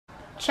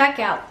Check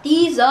out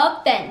these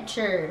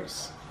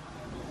adventures.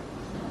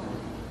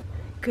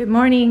 Good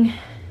morning.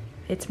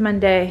 It's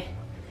Monday.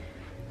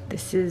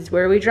 This is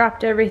where we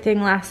dropped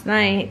everything last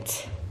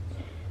night.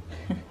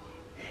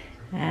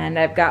 And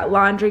I've got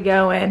laundry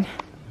going.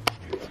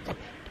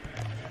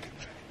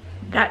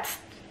 That's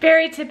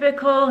very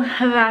typical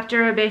of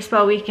after a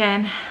baseball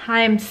weekend.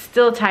 I'm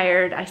still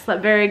tired. I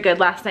slept very good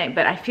last night,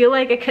 but I feel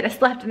like I could have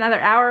slept another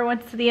hour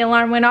once the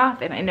alarm went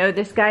off, and I know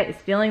this guy is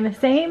feeling the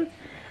same.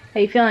 How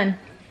you feeling?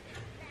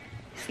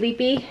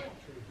 Sleepy?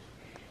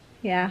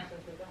 Yeah.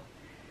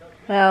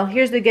 Well,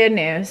 here's the good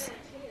news.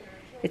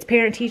 It's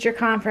parent-teacher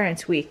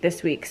conference week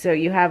this week, so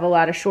you have a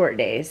lot of short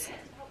days.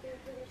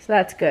 So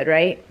that's good,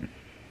 right?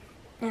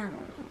 No.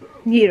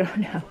 You don't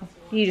know.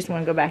 You just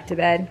want to go back to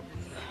bed.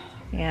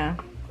 Yeah.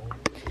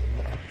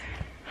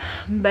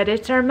 But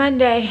it's our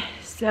Monday,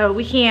 so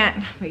we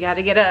can't. We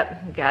gotta get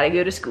up. We gotta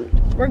go to school.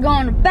 We're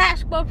going to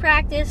basketball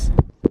practice.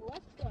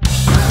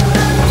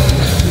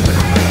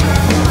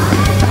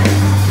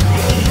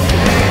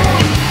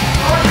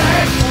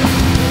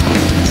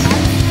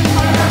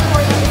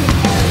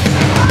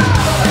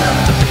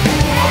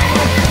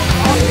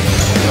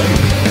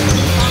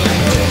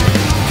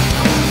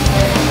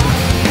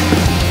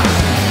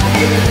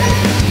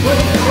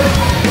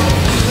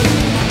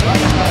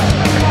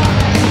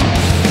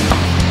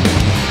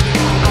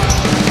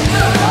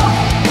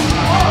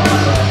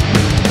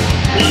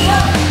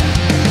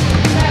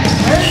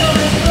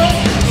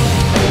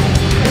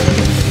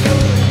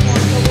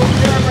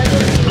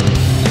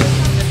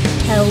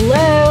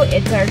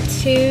 It's our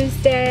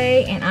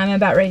Tuesday and I'm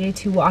about ready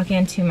to walk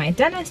into my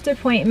dentist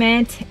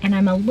appointment, and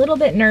I'm a little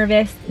bit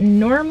nervous.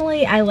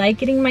 Normally I like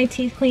getting my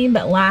teeth cleaned,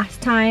 but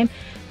last time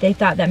they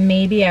thought that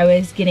maybe I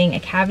was getting a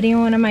cavity in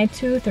one of my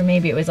teeth, or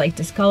maybe it was like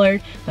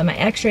discolored, but my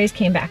x-rays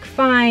came back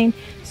fine.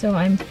 So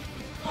I'm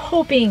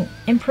hoping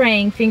and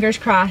praying, fingers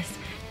crossed,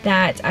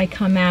 that I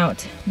come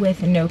out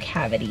with no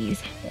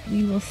cavities. But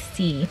we will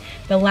see.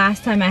 The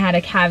last time I had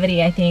a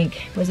cavity, I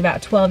think, was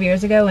about 12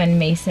 years ago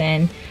when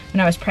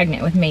I was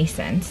pregnant with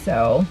Mason.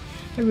 So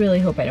I really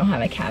hope I don't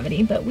have a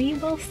cavity, but we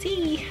will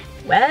see.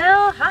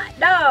 Well, hot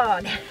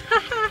dog.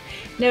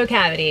 No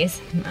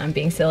cavities. I'm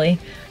being silly.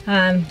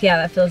 Yeah,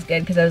 that feels good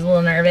because I was a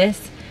little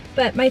nervous,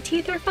 but my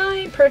teeth are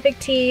fine.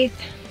 Perfect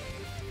teeth.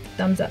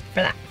 Thumbs up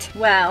for that.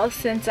 Well,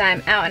 since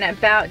I'm out and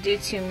about due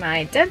to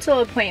my dental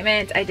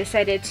appointment, I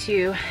decided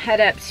to head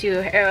up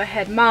to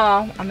Arrowhead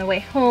Mall on the way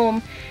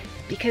home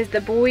because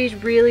the boys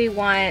really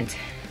want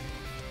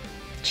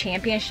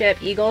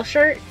championship Eagle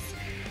shirts,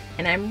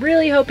 and I'm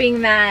really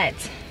hoping that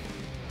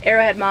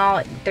Arrowhead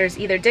Mall, there's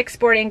either Dick's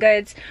Sporting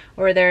Goods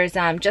or there's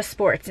just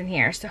sports in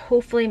here. So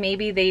hopefully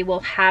maybe they will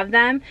have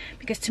them,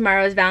 because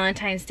tomorrow is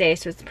Valentine's Day,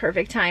 so it's the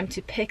perfect time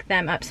to pick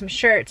them up some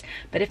shirts.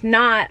 But if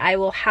not, I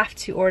will have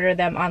to order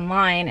them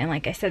online, and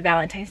like I said,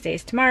 Valentine's Day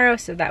is tomorrow,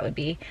 so that would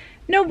be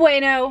no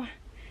bueno.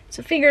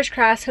 So fingers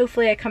crossed,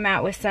 hopefully I come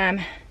out with some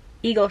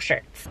Eagle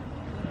shirts.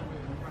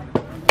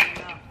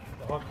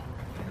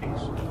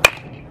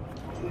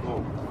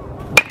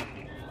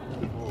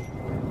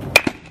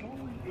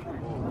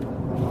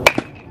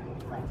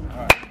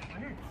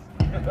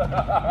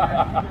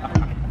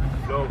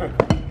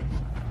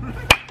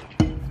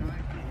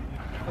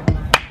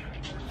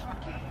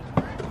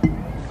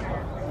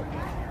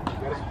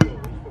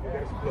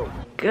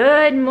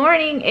 Good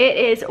morning. It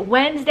is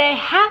Wednesday.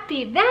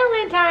 Happy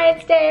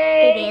Valentine's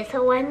Day. It is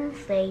a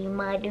Wednesday,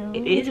 my dudes.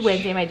 It is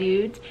Wednesday, my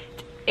dudes.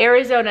 It's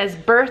Arizona's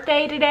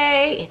birthday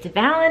today. It's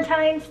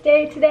Valentine's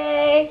Day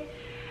today.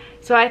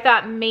 So I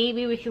thought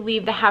maybe we could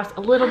leave the house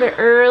a little bit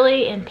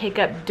early and pick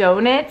up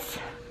donuts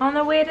on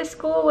the way to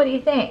school. What do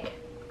you think?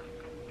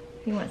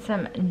 You want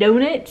some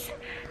donuts?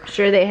 I'm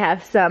sure they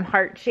have some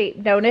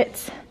heart-shaped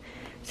donuts,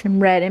 some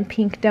red and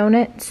pink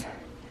donuts.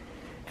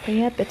 But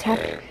yep,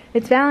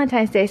 it's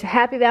Valentine's Day, so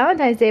happy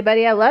Valentine's Day,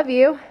 buddy. I love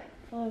you.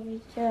 Love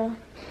you too. All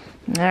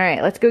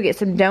right, let's go get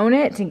some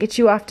donuts and get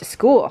you off to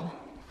school.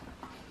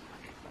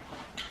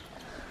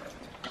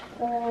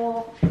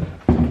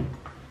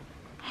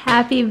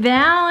 Happy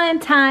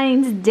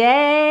Valentine's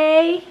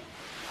Day.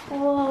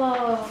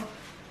 Whoa.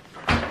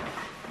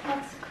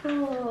 That's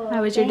cool.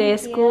 How was your day of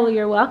school?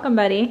 You're welcome,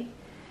 buddy.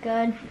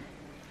 Good.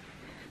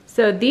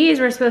 So these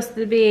were supposed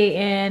to be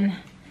in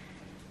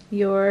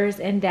yours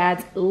and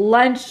Dad's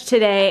lunch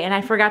today, and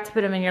I forgot to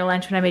put them in your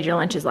lunch when I made your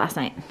lunches last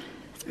night.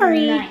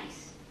 Sorry.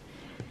 Nice.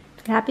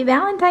 Happy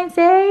Valentine's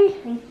Day.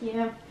 Thank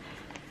you.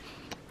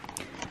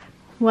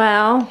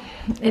 Well,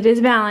 it is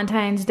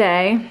Valentine's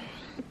Day.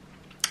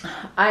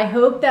 I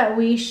hope that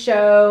we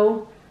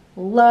show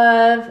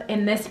love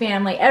in this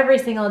family every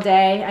single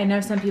day. I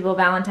know some people,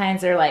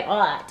 Valentine's, are like,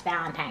 oh, it's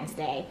Valentine's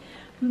Day.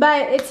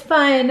 But it's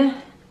fun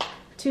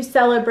to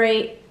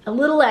celebrate a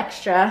little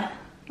extra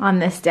on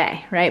this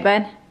day, right,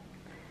 bud?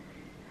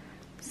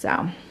 So,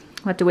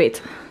 we'll have to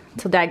wait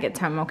till Dad gets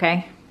home,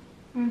 okay?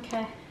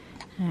 Okay.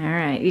 All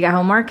right, you got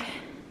homework?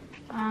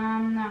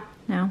 No.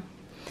 No?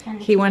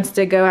 He wants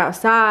to go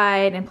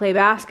outside and play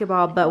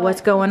basketball, but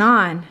what's going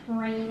on?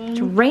 Raining.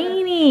 It's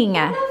raining.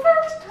 For the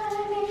first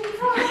time in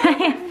his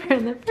life. For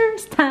the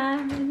first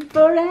sunshine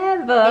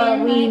forever.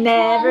 And We my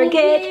never teddy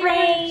get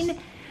bears. rain.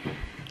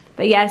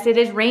 But yes, it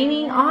is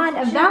raining on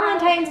a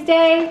Valentine's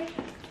Day,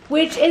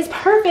 which is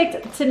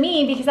perfect to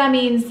me because that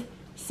means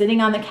sitting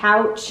on the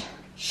couch,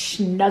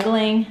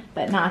 snuggling,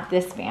 but not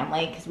this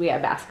family because we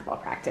have basketball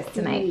practice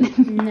tonight.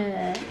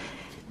 No.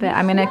 But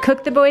I'm gonna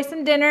cook the boys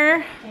some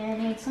dinner.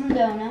 And eat some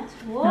donuts.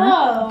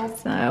 Whoa.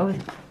 So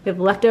we have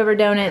leftover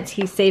donuts.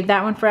 He saved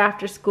that one for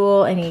after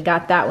school and he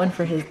got that one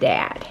for his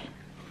dad.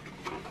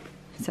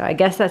 So I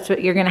guess that's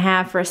what you're gonna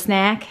have for a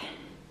snack.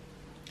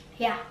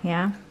 Yeah.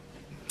 Yeah.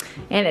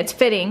 And it's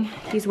fitting.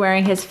 He's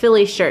wearing his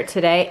Philly shirt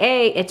today.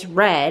 A, it's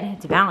red,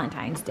 it's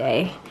Valentine's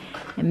Day.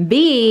 And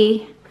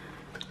B,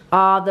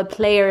 all the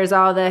players,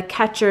 all the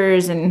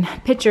catchers and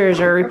pitchers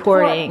are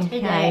reporting.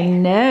 today. I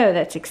know,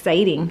 that's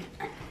exciting.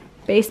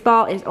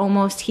 Baseball is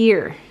almost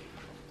here.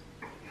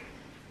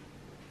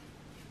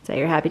 Is that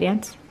your happy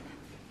dance?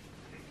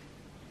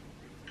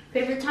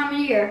 Favorite time of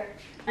year.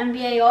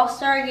 NBA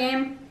All-Star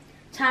game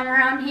time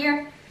around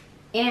here.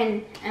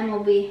 And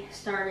MLB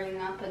starting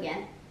up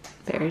again.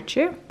 Very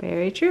true,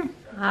 very true.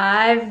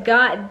 I've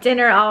got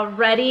dinner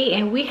already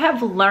and we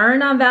have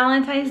learned on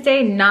Valentine's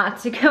Day not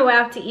to go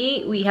out to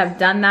eat. We have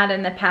done that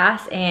in the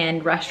past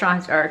and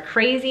restaurants are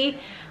crazy.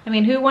 I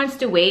mean, who wants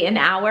to wait an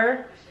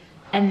hour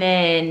and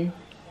then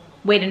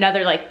wait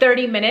another like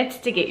 30 minutes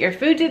to get your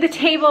food to the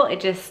table? It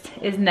just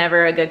is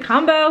never a good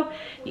combo.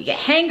 You get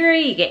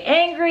hangry, you get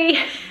angry.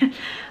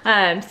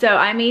 So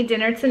I made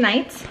dinner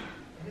tonight.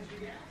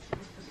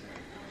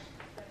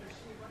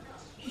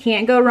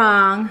 Can't go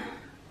wrong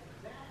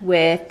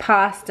with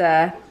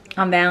pasta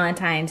on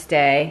Valentine's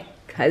Day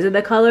because of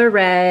the color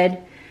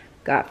red.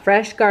 Got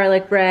fresh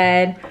garlic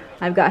bread.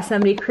 I've got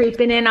somebody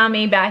creeping in on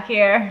me back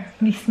here.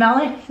 You smell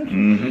it?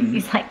 Mm-hmm.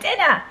 He's like,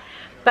 dinner.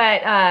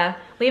 But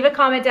leave a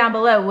comment down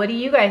below. What do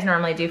you guys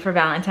normally do for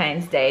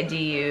Valentine's Day? Do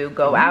you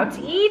go out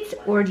to eat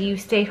or do you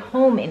stay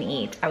home and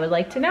eat? I would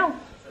like to know.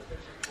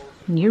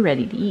 And you're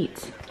ready to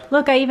eat.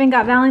 Look, I even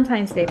got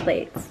Valentine's Day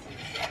plates.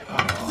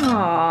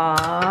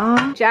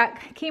 Aww.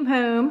 Jack came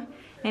home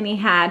and he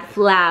had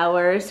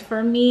flowers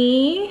for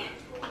me.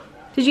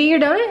 Did you eat your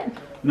donut?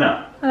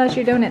 No. Oh, that's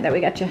your donut that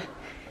we got you.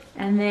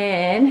 And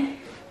then,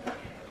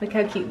 look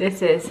how cute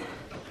this is.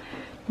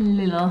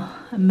 Little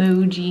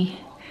emoji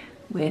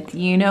with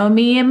you know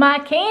me and my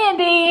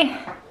candy.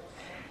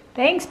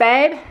 Thanks,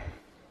 babe.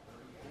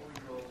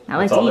 Now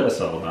let's That's all eat. this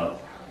is all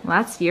about.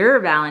 Well, that's your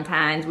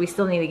Valentine's. We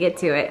still need to get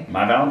to it.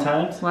 My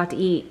Valentine's? We'll have to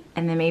eat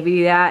and then maybe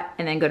do that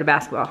and then go to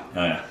basketball.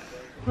 Oh yeah.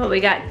 Well,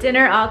 we got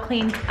dinner all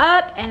cleaned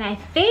up and I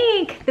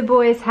think the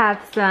boys have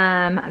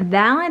some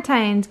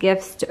Valentine's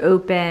gifts to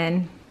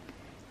open.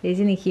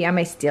 Isn't he cute? I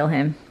might steal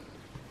him.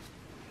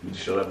 Did you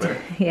show that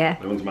bear? Yeah.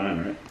 That one's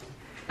mine, right?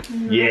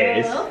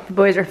 Yes. The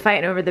boys are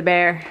fighting over the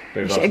bear.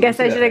 Bear's I guess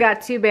I should have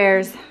got two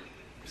bears.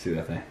 See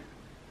that thing?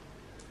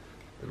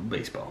 Little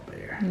baseball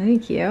bear. Isn't he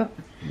cute?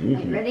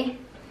 Mm-hmm. Ready?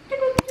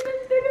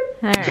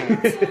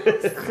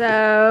 Alright.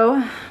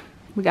 So,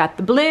 we got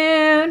the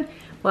balloon.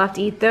 We'll have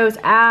to eat those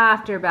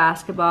after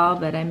basketball,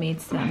 but I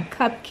made some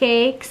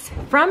cupcakes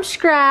from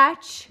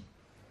scratch.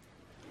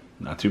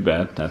 Not too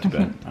bad, not too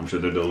bad. I'm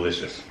sure they're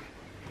delicious.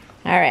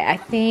 Alright, I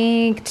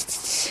think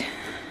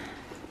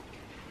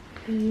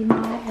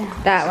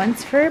that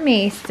one's for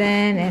Mason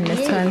and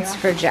this one's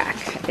for Jack,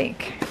 I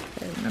think.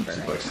 If I remember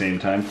right. Like same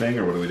time thing,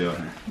 or what are we doing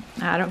here?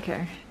 I don't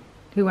care.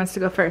 Who wants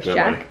to go first? Yeah,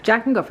 Jack? buddy.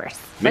 Jack can go first.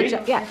 Me?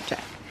 Yeah,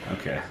 Jack.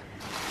 Okay.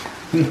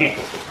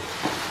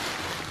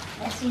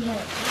 Let's see how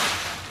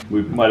it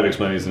We might have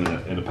explained these in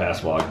the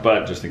past vlog,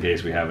 but just in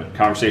case we haven't.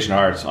 Conversation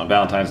Hearts on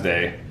Valentine's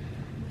Day.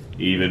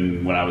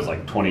 Even when I was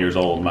like 20 years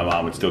old, my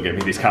mom would still give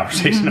me these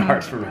Conversation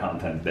Hearts for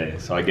Valentine's Day.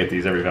 So I get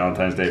these every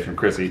Valentine's Day from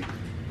Chrissy.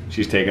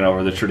 She's taken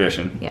over the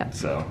tradition. Yeah.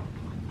 So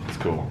it's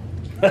cool.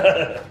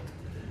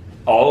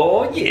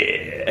 Oh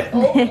yeah.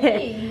 Oh,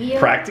 yeah.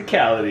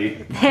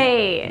 Practicality.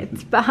 Hey,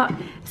 it's about,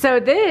 so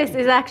this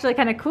is actually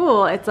kind of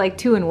cool. It's like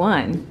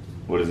 2-in-1.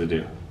 What does it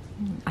do?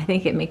 I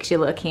think it makes you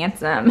look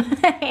handsome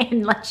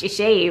and lets you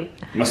shave.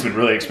 Must have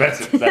been really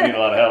expensive because I need a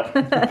lot of help.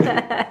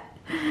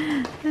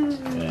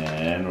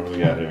 And what do we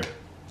got here?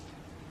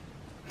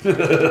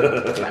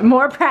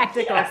 More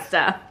practical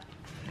stuff.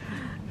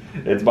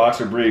 It's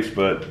boxer briefs,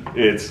 but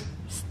it's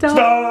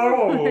Star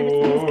Wars.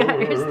 He's got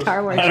your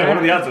Star Wars I know, what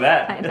are the odds of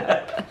that? I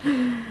know.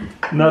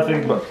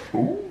 Nothing but.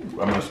 Ooh,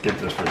 I'm gonna skip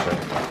this for a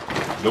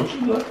second. Don't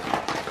you look?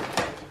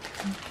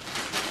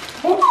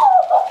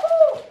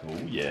 Oh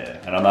yeah,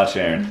 and I'm not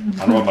sharing.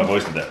 I don't know what my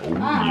voice did that. Oh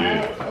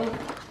yeah. Oh,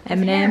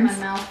 M&Ms. hair in my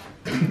mouth.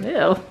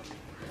 Ew.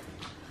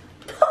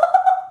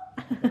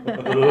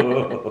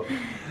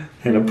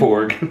 And a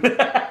pork.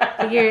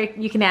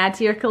 You can add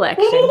to your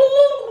collection.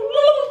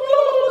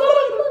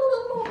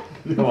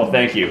 Well,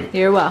 thank you.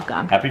 You're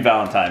welcome. Happy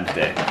Valentine's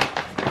Day.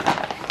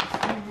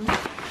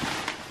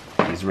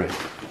 He's ready.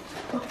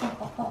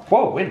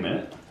 Whoa, wait a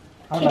minute.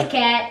 Kit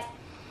Kat.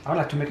 I would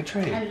like to make a I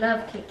trade.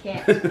 love Kit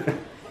Kat.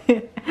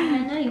 I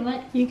know you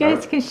want. You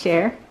guys can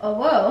share. Oh,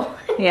 whoa.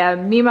 Yeah,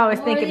 Mima was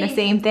What thinking are the these?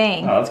 same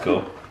thing. Oh, that's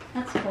cool.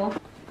 That's cool.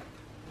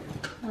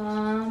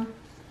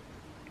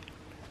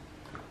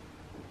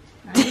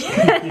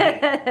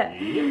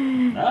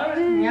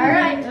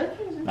 Alright.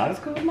 Okay. Not as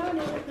cool as mine,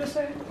 I'm just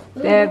saying.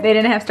 They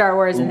didn't have Star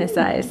Wars in his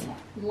size.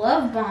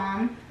 Love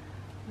bomb.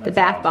 The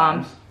bath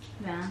bomb.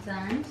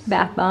 Valentine's.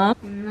 Bath bomb.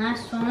 And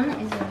last one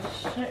is a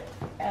shirt.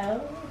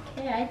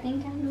 Okay, I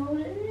think I know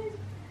what it is.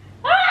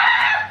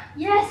 Ah!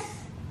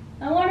 Yes!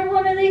 I wanted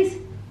one of these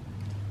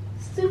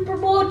Super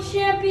Bowl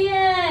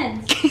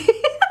champions.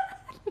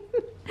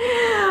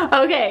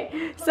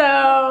 Okay,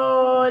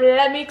 so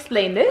let me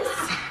explain this.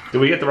 Did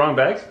we get the wrong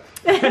bags?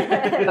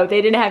 Oh,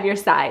 they didn't have your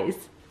size.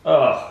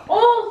 Oh.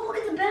 Oh, look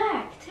at the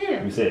back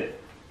Let me too. see it.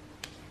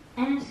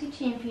 NFC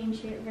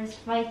Championship versus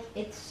Vikings.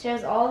 It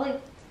shows all the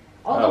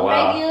Oh,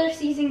 wow. regular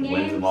season games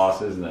Wins and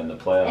losses and then the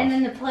playoffs. and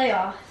then the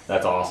playoffs.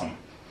 That's awesome.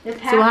 The So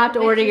we'll have to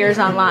order victory yours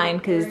and online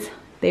victory. because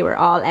they were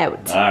all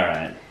out.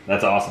 Alright.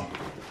 That's awesome.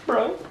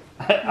 Bro.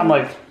 I'm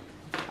like,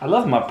 I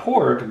love my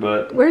pork,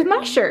 but Where's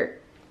my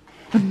shirt?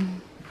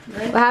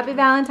 Well, happy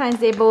Valentine's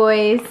Day,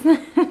 boys.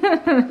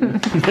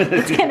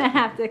 It's gonna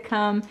have to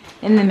come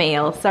in the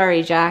mail.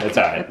 Sorry, Jack. It's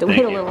all right. Have to Thank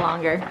wait a you. little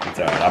longer. it's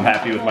alright. I'm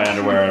happy with my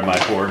underwear and my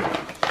pork.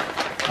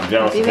 I'm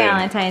jealous Happy of him.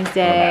 Valentine's I'm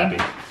Day. happy.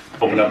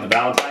 Opened up the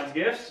Valentine's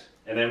gifts,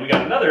 and then we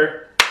got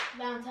another.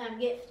 Valentine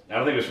gift. I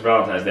don't think it was for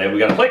Valentine's Day. We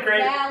got a plate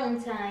crate.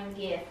 Valentine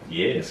gift.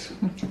 Yes.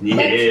 But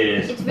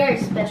Yes. It's very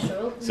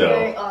special. It's So-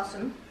 very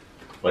awesome.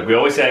 Like we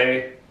always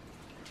say,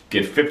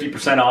 get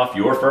 50% off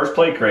your first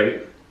plate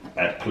crate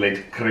at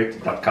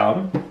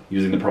platecrate.com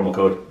using the promo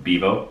code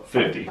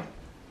BEVO50.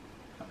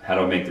 How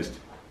do I make this?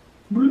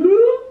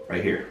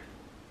 Right here.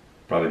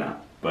 Probably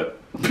not,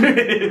 but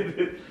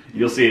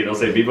you'll see it. It'll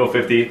say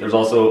BEVO50. There's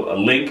also a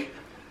link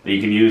that you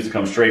can use to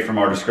come straight from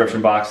our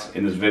description box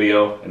in this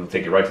video, and it'll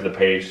take you right to the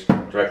page,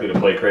 directly to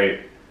Plate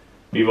Crate.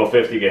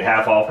 BEVO50, get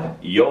half off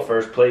your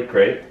first plate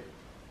crate,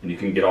 and you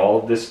can get all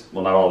of this,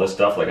 well, not all this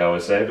stuff like I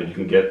always say, but you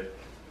can get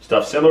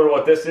stuff similar to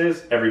what this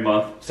is every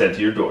month sent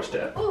to your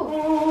doorstep.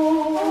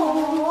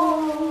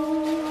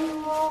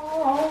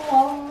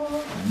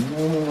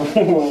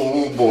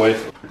 Oh boy.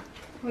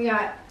 We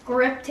got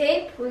grip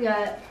tape. We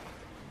got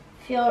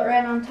feel it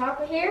right on top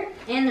of here,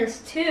 and there's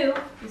two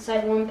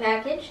inside one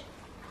package.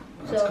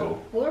 That's So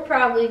cool. we'll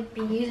probably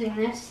be using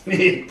this.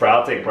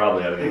 I'll take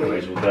probably out of the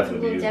equation. We'll definitely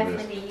be We'll using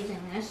definitely this. be using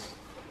this.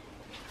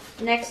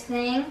 Next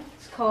thing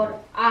is called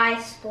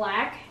Ice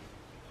Black.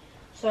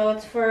 So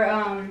it's for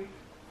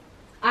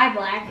eye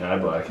black. Yeah,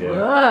 black, yeah.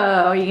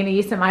 Whoa, are you gonna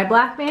use some eye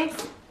black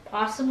base?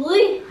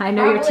 Possibly. I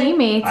know your Probably.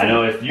 teammates. I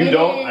know if you It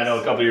don't, is- I know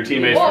a couple of your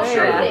teammates Oh, for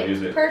sure yeah. will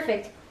use it.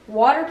 Perfect.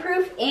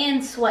 Waterproof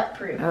and sweat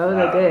proof. Oh, Wow,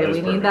 they're that good. is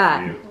We perfect need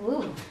that. for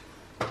Ooh.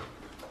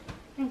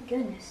 Thank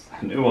goodness.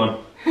 you. New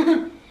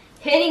one.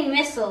 Hitting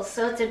missiles.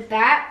 So it's a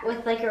bat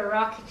with like a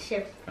rocket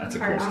ship That's a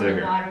part cool on sticker.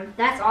 the bottom.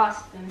 That's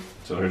awesome.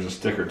 So here's a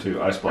sticker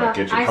too. Ice Black.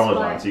 Get your Ice colors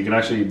Black. on. So you can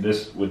actually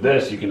with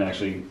this you can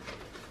actually.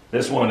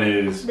 This one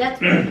is. That's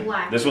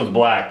black. This one's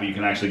black, but you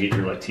can actually get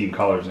your like team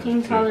colors in Team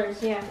it too.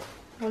 colors, yeah.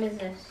 What is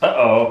this? Uh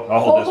oh, I'll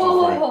hold this one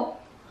for you. Oh,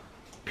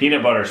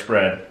 Peanut butter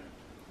spread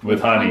with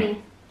honey.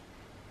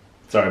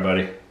 Sorry,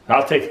 buddy.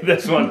 I'll take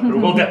this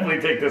one. We'll definitely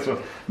take this one.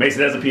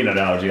 Mason has a peanut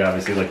allergy,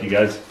 obviously, like you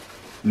guys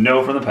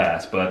know from the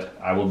past, but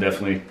I will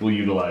will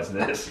utilize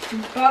this.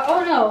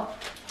 Oh no.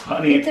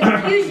 Honey. It's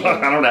a fusion.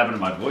 I don't have it in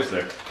my voice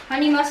there.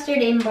 Honey mustard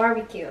and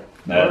barbecue.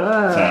 That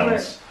Whoa.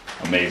 sounds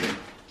amazing.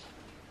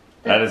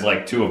 That is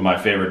like two of my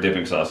favorite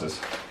dipping sauces.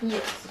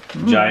 Yes.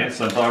 Giant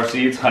sunflower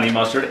seeds, honey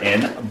mustard,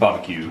 and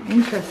barbecue.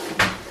 Interesting.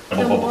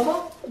 Double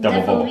bubble.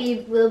 Double bubble.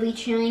 Definitely will be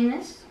chewing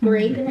this.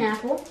 Grape and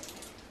apple.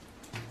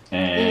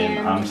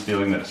 And I'm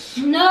stealing this.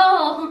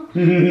 No!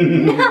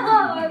 No!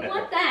 I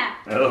want that.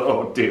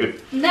 Oh,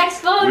 dude.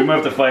 Next We one. might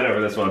have to fight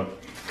over this one.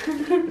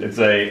 It's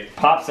a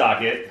pop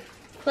socket.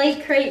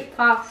 Plate crate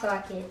pop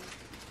socket.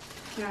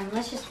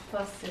 Let's just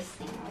bust this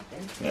thing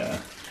open. Yeah.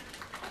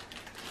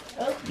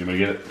 Oh, You gonna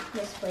get it?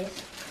 this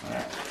place.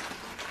 Alright.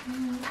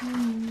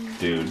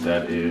 Dude,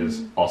 that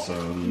is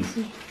awesome.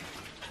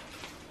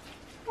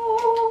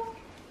 Oh.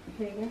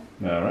 Here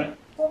you Alright.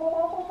 go.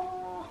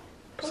 Oh.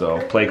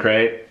 So, play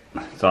crate.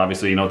 So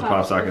obviously you know what the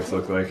pop sockets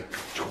look like.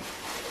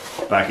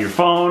 Back of your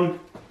phone.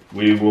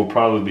 We will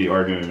probably be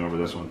arguing over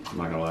this one. I'm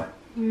not gonna lie.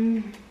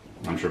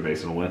 I'm sure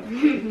Basin will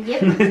win.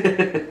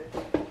 Yep.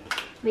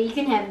 But you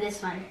can have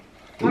this one.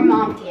 Or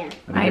mom can.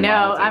 I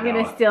know. I'm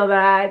gonna steal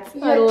that.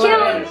 I You're love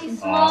killing it. me, Awesome.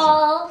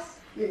 Smalls.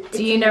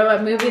 Do you know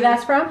what movie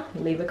that's from?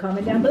 Leave a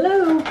comment down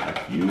below.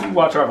 If you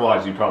watch our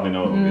vlogs, you probably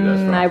know what movie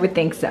that's from. I would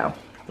think so.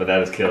 But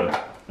that is killer.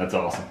 That's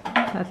awesome.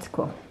 That's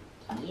cool.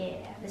 Yeah,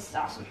 this is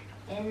awesome.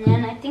 And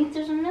then I think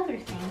there's another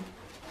thing.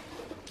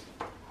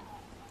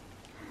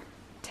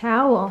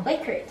 Towel.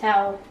 Plate crate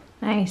towel.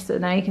 Nice. So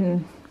now you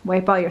can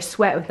wipe all your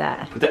sweat with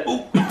that. Put that.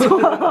 Ooh.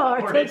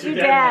 Or Or take hit your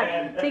your dad.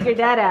 dad. Take your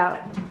dad out.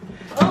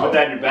 Put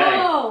that in your bag.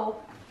 Oh,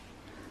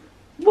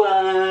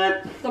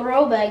 What?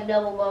 throw bag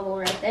double bubble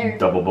right there.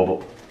 Double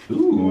bubble.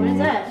 Ooh. What is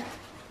that?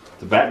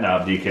 The bat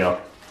knob decal.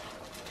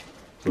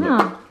 So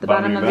The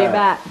bottom of your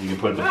bat. You can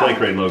put the plate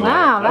crate logo.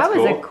 Wow, on it. That's that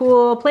was cool. a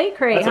cool plate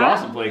crate, That's an huh?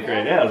 awesome plate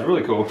crate. Yeah, it was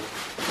really cool.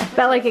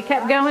 Felt like it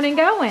kept going and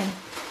going.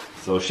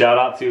 So shout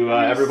out to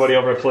everybody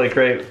over at Play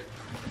Crate.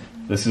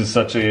 This is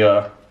such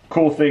a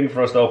cool thing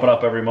for us to open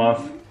up every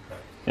month.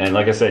 And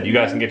like I said, you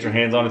guys can get your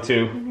hands on it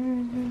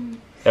too.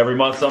 Every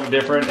month something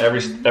different.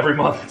 Every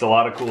month it's a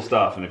lot of cool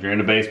stuff. And if you're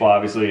into baseball,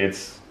 obviously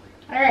it's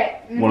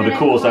one of the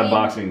coolest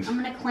unboxings.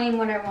 I'm gonna claim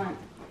what I want.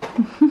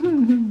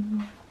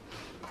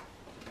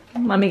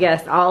 Let me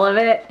guess, all of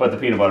it? But the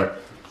peanut butter.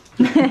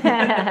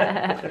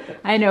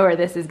 I know where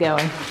this is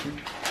going.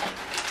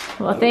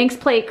 Well, thanks,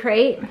 Plate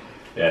Crate.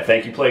 Yeah,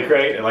 thank you, Play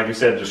Crate. And like I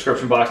said,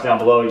 description box down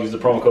below, use the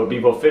promo code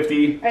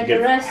BEVO50 to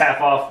get half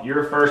off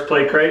your first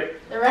Play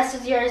Crate. The rest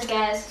is yours,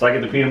 guys. So I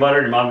get the peanut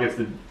butter, your mom gets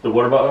the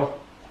water bottle.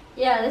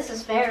 Yeah, this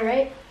is fair,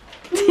 right?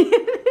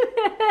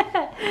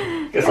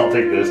 Guess I'll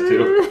take this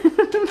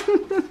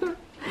too.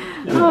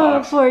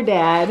 Oh, poor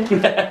Dad. It's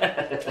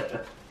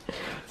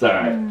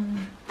alright.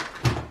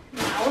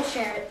 I will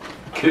share it.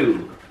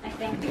 Cool. I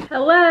think.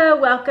 Hello,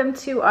 welcome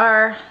to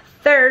our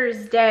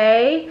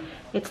Thursday.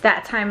 It's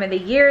that time of the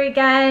year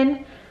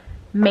again.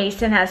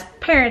 Mason has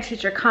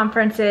parent-teacher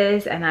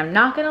conferences, and I'm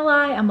not gonna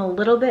lie, I'm a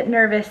little bit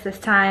nervous this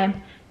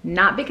time.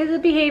 Not because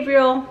of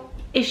behavioral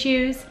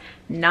issues,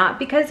 not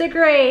because of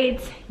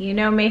grades. You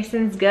know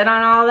Mason's good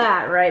on all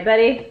that, right,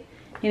 buddy?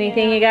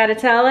 Anything you gotta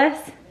tell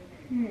us?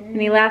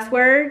 Any last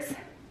words?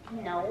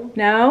 No.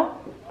 No?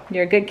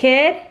 You're a good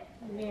kid?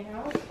 Yeah.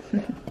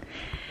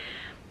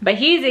 But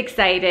he's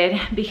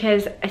excited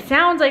because it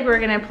sounds like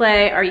we're gonna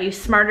play Are You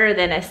Smarter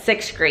Than a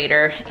 6th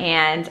Grader?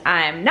 And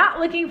I'm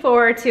not looking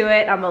forward to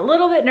it. I'm a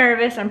little bit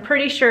nervous. I'm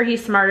pretty sure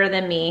he's smarter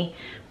than me,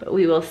 but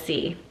we will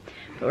see.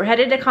 But we're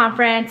headed to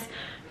conference.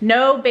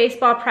 No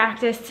baseball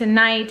practice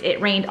tonight. It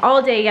rained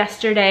all day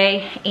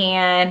yesterday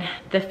and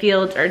the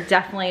fields are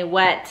definitely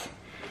wet.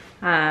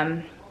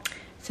 So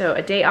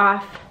a day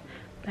off,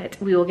 but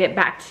we will get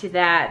back to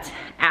that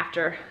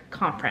after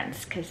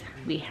conference because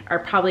we are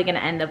probably gonna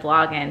end the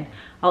vlog and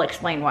I'll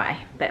explain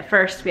why. But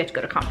first we have to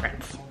go to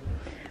conference.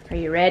 Are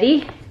you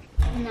ready?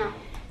 No.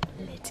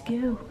 Let's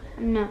go.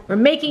 No. We're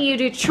making you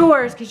do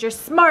chores because you're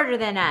smarter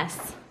than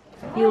us.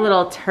 You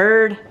little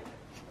turd.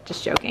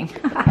 Just joking.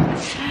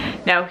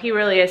 No, he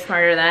really is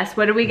smarter than us.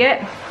 What did we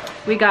get?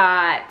 We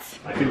got...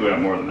 I think we got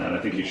more than that. I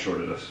think he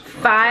shorted us.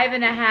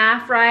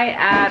 5.5 right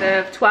out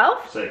of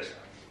 12. 6.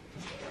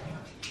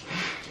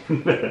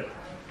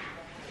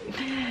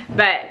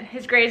 But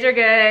his grades are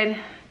good.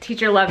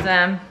 Teacher loves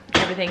him.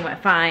 Everything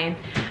went fine.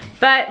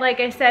 But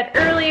like I said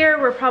earlier,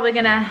 we're probably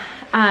gonna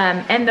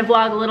end the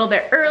vlog a little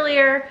bit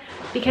earlier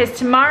because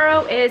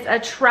tomorrow is a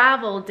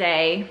travel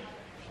day.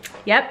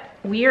 Yep,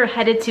 we are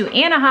headed to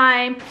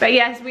Anaheim. But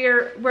yes,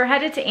 we're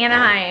headed to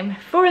Anaheim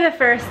for the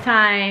first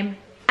time,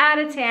 out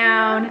of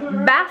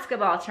town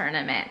basketball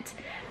tournament.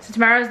 So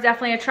tomorrow's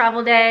definitely a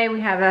travel day. We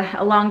have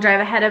a long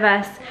drive ahead of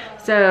us.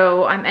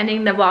 So I'm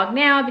ending the vlog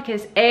now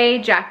because A,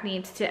 Jack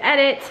needs to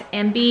edit,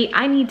 and B,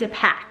 I need to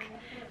pack.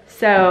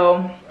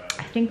 So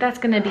I think that's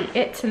gonna be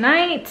it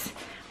tonight.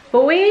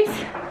 Boys,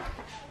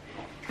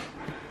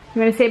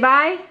 you wanna say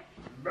bye?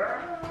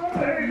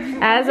 Bye.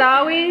 As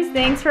always,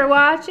 thanks for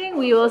watching.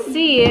 We will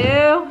see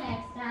you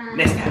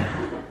Next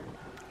time.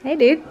 Hey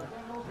dude, you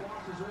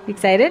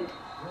excited?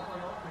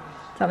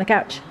 It's on the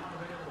couch.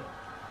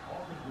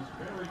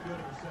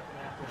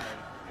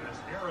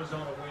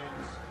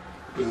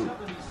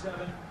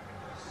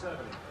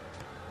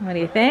 What do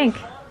you think?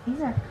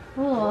 These are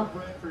cool.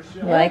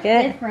 You like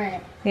it?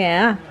 Different.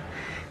 Yeah.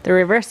 They're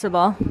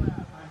reversible.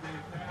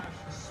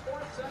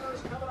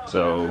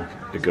 So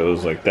it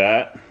goes like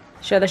that.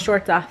 Show the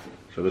shorts off.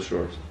 Show the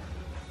shorts.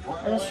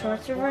 Are the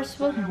shorts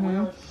reversible?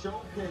 Mm-hmm.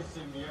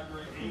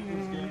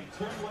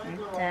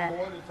 Like that.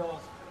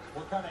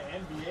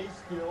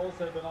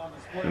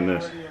 And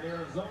this.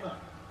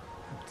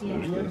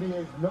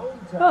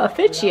 Oh, it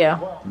fits you.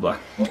 Blah.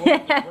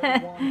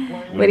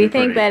 What do you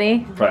think,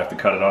 Betty? Probably have to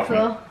cut it off.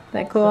 Cool. Is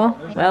that cool?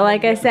 Well,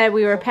 like I said,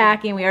 we were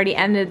packing. We already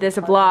ended this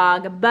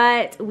vlog,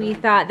 but we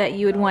thought that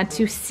you would want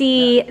to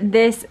see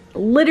this.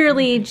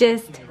 Literally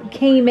just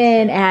came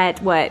in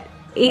at what,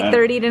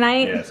 8:30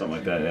 tonight? Yeah, something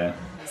like that, yeah.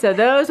 So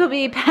those will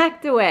be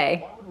packed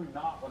away.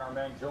 When our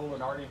man Joe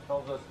Lenardi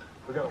tells us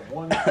we got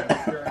one thing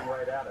staring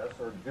right at us,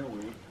 or do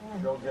we?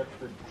 Joe gets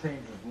to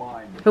change his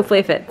mind. Hopefully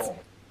it fits.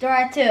 Don't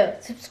forget to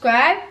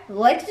subscribe,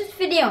 like this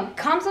video, and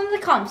comment in the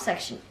comment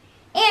section.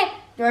 And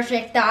don't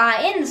check the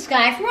eye in the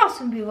sky from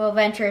Awesome People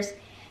Adventures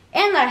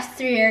and last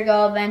 3-year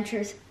ago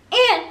adventures.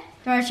 And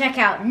don't check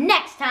out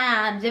next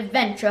time's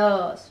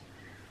adventures.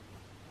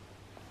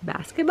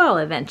 Basketball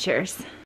adventures.